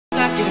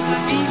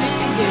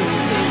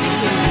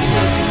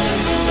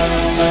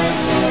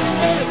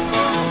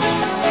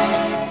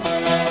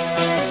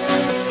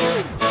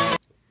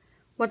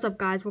What's up,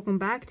 guys? Welcome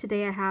back.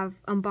 Today I have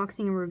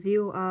unboxing and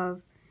review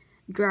of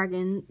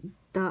Dragon,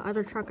 the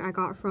other truck I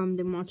got from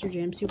the Monster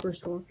Jam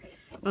Superstore.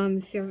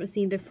 If you haven't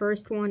seen the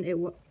first one,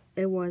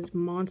 it was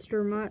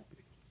Monster Mutt.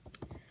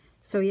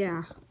 So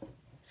yeah,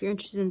 if you're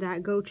interested in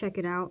that, go check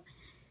it out.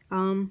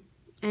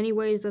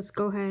 Anyways, let's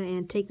go ahead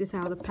and take this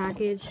out of the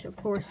package. Of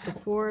course,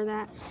 before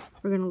that,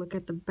 we're gonna look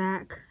at the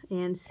back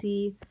and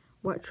see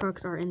what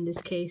trucks are in this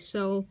case.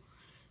 So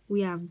we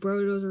have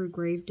Brodozer,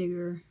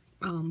 Gravedigger,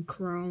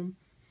 Chrome,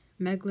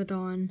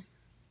 Megalodon,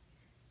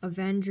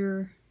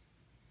 Avenger,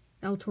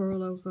 El Toro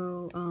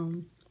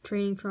Loco,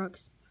 training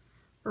trucks,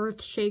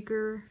 Earth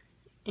Shaker,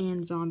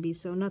 and Zombies.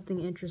 So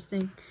nothing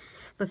interesting.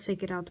 Let's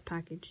take it out the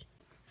package.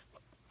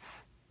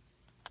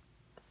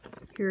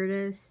 Here it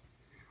is.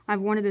 I've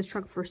wanted this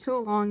truck for so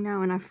long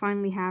now, and I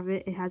finally have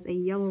it. It has a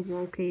yellow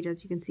roll cage.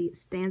 As you can see, it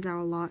stands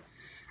out a lot.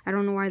 I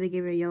don't know why they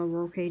gave it a yellow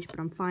roll cage, but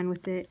I'm fine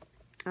with it.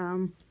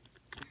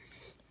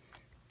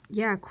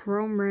 Yeah,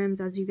 chrome rims.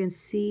 As you can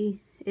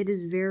see, it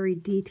is very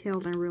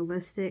detailed and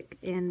realistic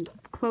and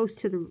close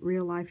to the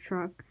real life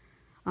truck.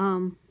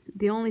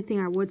 The only thing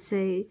I would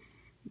say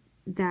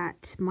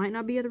that might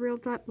not be a real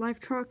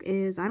life truck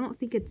is I don't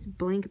think it's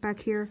blank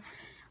back here.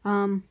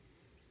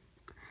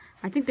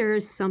 I think there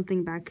is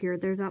something back here.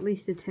 There's at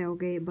least a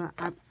tailgate, but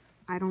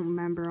I don't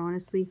remember,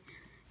 honestly.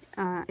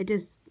 It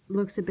just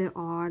looks a bit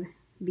odd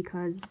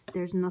because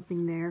there's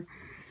nothing there.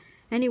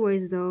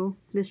 Anyways, though,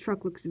 this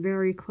truck looks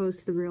very close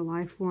to the real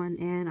life one,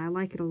 and I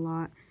like it a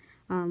lot.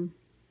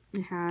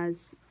 It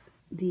has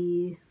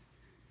the,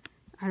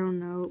 I don't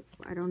know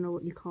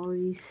what you call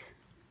these.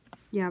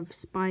 You have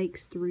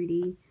spikes,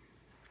 3D.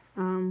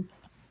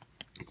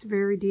 It's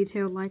very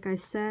detailed, like I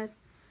said.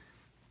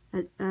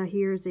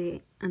 Here's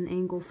an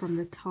angle from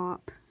the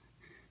top,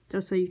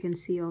 just so you can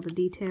see all the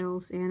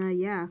details. And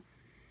yeah,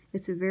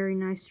 it's a very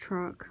nice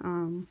truck.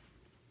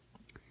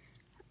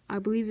 I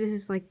believe this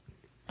is like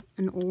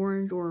an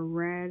orange or a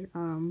red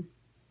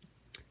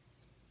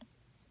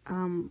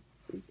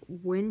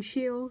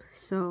windshield,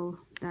 so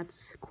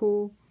that's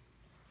cool.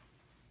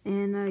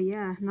 And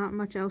yeah, not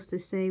much else to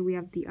say. We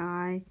have the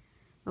eye,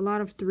 a lot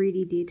of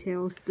 3D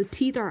details. The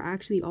teeth are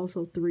actually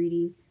also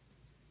 3D.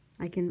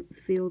 I can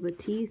feel the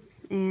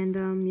teeth.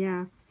 And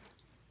yeah,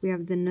 we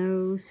have the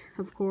nose,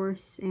 of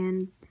course,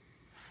 and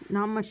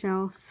not much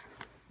else,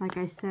 like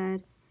I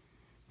said.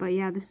 But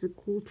yeah, this is a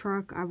cool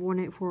truck. I've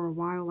wanted it for a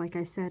while, like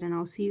I said, and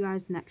I'll see you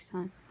guys next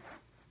time.